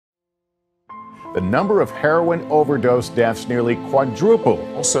the number of heroin overdose deaths nearly quadrupled.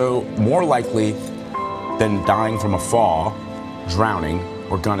 Also more likely than dying from a fall, drowning,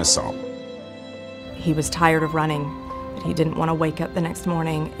 or gun assault. He was tired of running, but he didn't want to wake up the next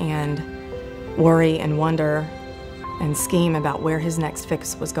morning and worry and wonder and scheme about where his next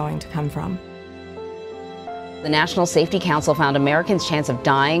fix was going to come from. The National Safety Council found Americans' chance of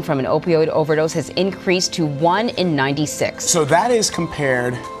dying from an opioid overdose has increased to 1 in 96. So that is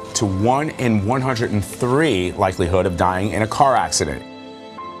compared to 1 in 103 likelihood of dying in a car accident.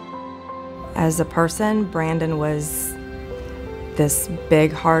 As a person, Brandon was this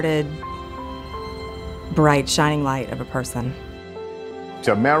big-hearted, bright, shining light of a person. It's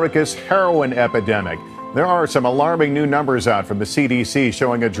America's heroin epidemic. There are some alarming new numbers out from the CDC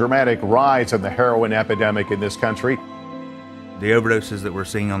showing a dramatic rise in the heroin epidemic in this country. The overdoses that we're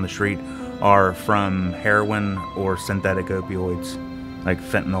seeing on the street are from heroin or synthetic opioids, like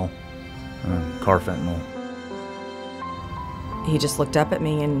fentanyl, carfentanil. He just looked up at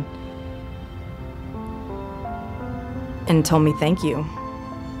me and told me thank you.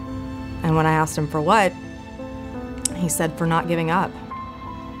 And when I asked him for what, he said for not giving up.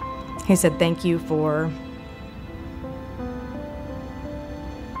 He said thank you for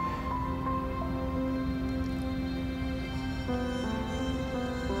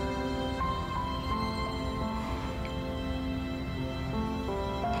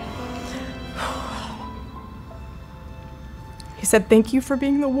He said, thank you for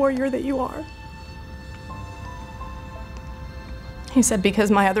being the warrior that you are. He said, because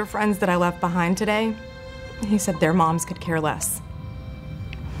my other friends that I left behind today, he said their moms could care less.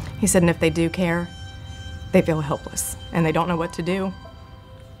 He said, and if they do care, they feel helpless and they don't know what to do.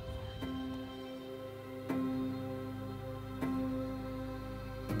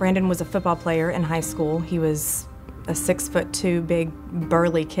 Brandon was a football player in high school. He was a 6'2" big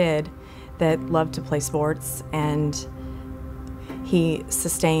burly kid that loved to play sports, and he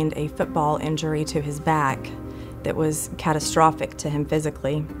sustained a football injury to his back that was catastrophic to him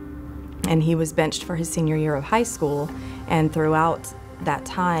physically. And he was benched for his senior year of high school, and throughout that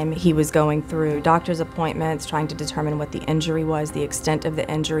time he was going through doctor's appointments, trying to determine what the injury was, the extent of the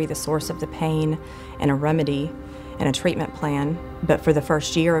injury, the source of the pain, and a remedy and a treatment plan. But for the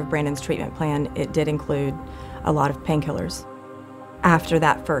first year of Brandon's treatment plan, it did include a lot of painkillers. After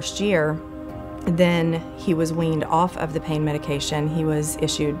that first year, then he was weaned off of the pain medication. He was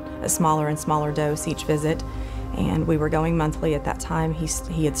issued a smaller and smaller dose each visit, and we were going monthly at that time.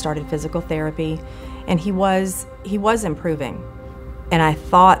 He had started physical therapy, and he was improving. And I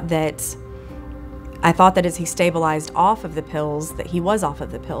thought that as he stabilized off of the pills, that he was off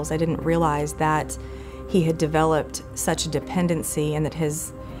of the pills. I didn't realize that he had developed such a dependency, and that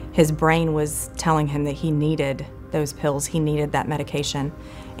his brain was telling him that he needed those pills, he needed that medication,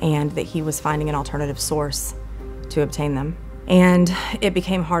 and that he was finding an alternative source to obtain them. And it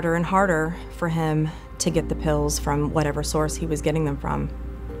became harder and harder for him to get the pills from whatever source he was getting them from.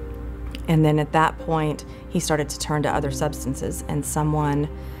 And then at that point, he started to turn to other substances, and someone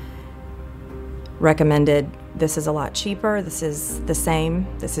recommended, this is a lot cheaper, this is the same,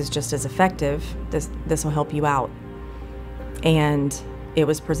 this is just as effective, this will help you out. And it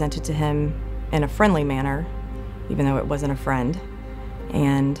was presented to him in a friendly manner, even though it wasn't a friend.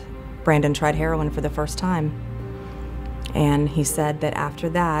 And Brandon tried heroin for the first time. And he said that after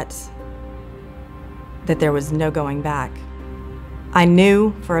that there was no going back. I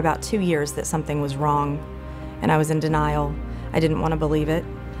knew for about 2 years that something was wrong, and I was in denial. I didn't want to believe it.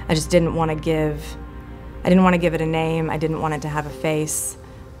 I just didn't want to give it a name. I didn't want it to have a face,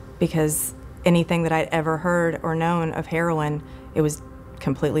 because anything that I'd ever heard or known of heroin, it was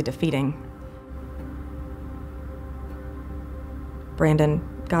completely defeating. Brandon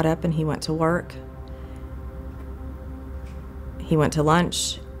got up and he went to work. He went to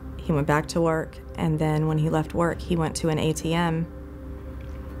lunch, he went back to work, and then when he left work, he went to an ATM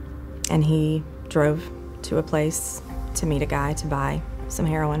and he drove to a place to meet a guy to buy some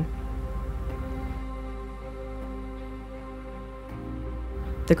heroin.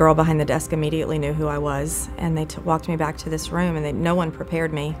 The girl behind the desk immediately knew who I was, and they walked me back to this room, and no one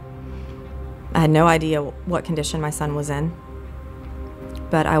prepared me. I had no idea what condition my son was in,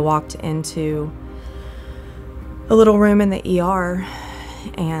 but I walked into a little room in the ER,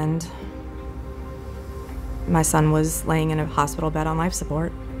 and my son was laying in a hospital bed on life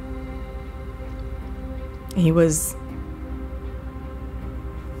support. He was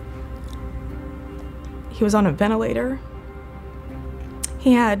on a ventilator.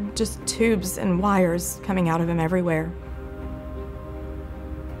 He had just tubes and wires coming out of him everywhere.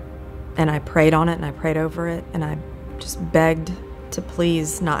 And I prayed on it, and I prayed over it, and I just begged to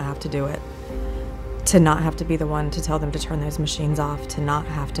please not have to do it. to not have to be the one to tell them to turn those machines off, to not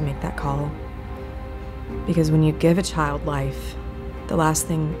have to make that call. Because when you give a child life, the last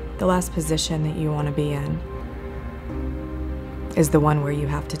position that you want to be in is the one where you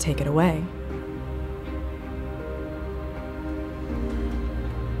have to take it away.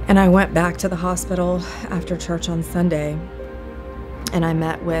 And I went back to the hospital after church on Sunday, and I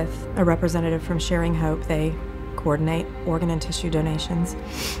met with a representative from Sharing Hope. They coordinate organ and tissue donations.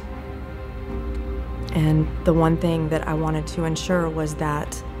 And the one thing that I wanted to ensure was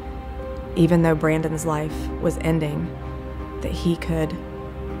that even though Brandon's life was ending, that he could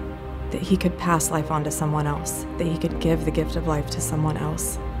pass life on to someone else, that he could give the gift of life to someone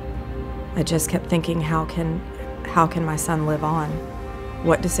else. I just kept thinking, how can my son live on?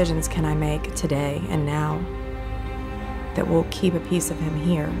 What decisions can I make today and now that will keep a piece of him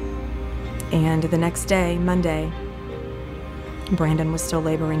here? And the next day, Monday, Brandon was still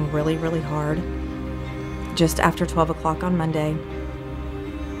laboring really, really hard. Just after 12 o'clock on Monday,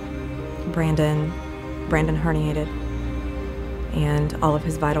 Brandon herniated and all of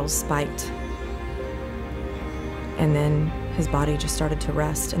his vitals spiked. And then his body just started to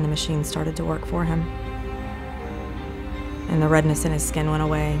rest and the machine started to work for him. And the redness in his skin went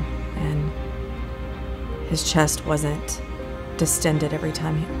away and his chest wasn't distended every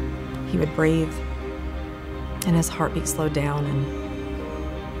time he would breathe. And his heartbeat slowed down and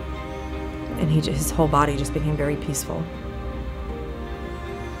his whole body just became very peaceful.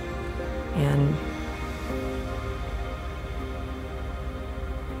 And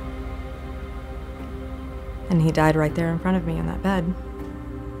he died right there in front of me in that bed.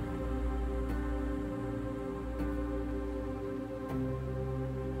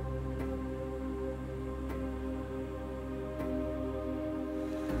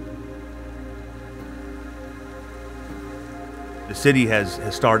 The city has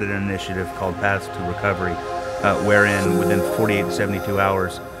started an initiative called Paths to Recovery, wherein within 48 to 72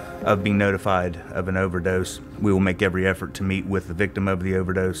 hours of being notified of an overdose, we will make every effort to meet with the victim of the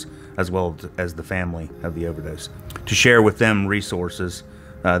overdose as well as the family of the overdose, to share with them resources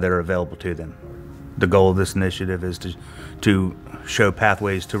that are available to them. The goal of this initiative is to show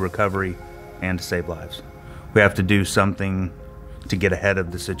pathways to recovery and to save lives. We have to do something to get ahead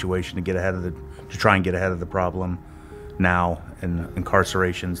of the situation, to try and get ahead of the problem now, and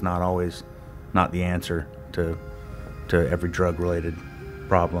incarceration's not the answer to every drug-related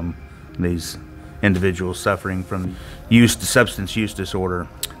problem. These individuals suffering from substance use disorder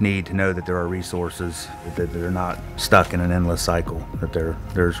need to know that there are resources, that they're not stuck in an endless cycle, that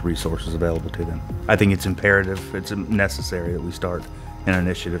there's resources available to them. I think it's imperative, it's necessary that we start an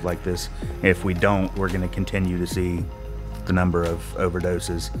initiative like this. If we don't, we're going to continue to see the number of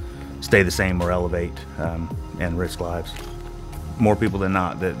overdoses stay the same or elevate and risk lives. More people than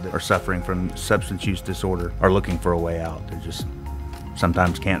not that are suffering from substance use disorder are looking for a way out. They just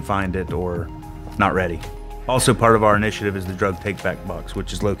sometimes can't find it or not ready. Also part of our initiative is the Drug Take Back Box,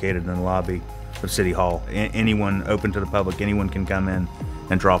 which is located in the lobby of City Hall. Anyone open to the public, anyone can come in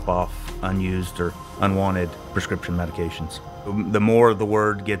and drop off unused or unwanted prescription medications. The more the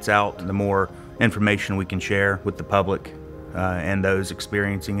word gets out, the more information we can share with the public and those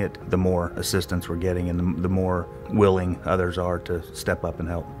experiencing it, the more assistance we're getting and the more willing others are to step up and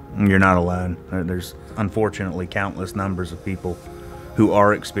help. You're not alone. There's unfortunately countless numbers of people who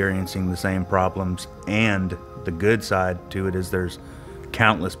are experiencing the same problems, and the good side to it is there's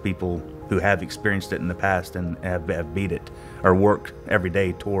countless people who have experienced it in the past and have beat it or worked every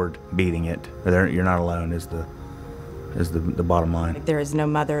day toward beating it. You're not alone is the bottom line. There is no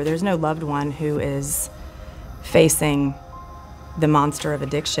mother, there's no loved one who is facing the monster of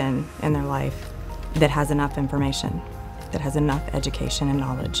addiction in their life that has enough information, that has enough education and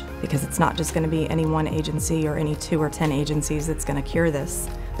knowledge. Because it's not just going to be any one agency or any 2 or 10 agencies that's going to cure this,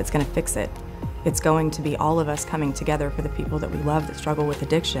 that's going to fix it. It's going to be all of us coming together for the people that we love that struggle with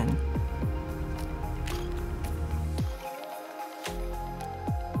addiction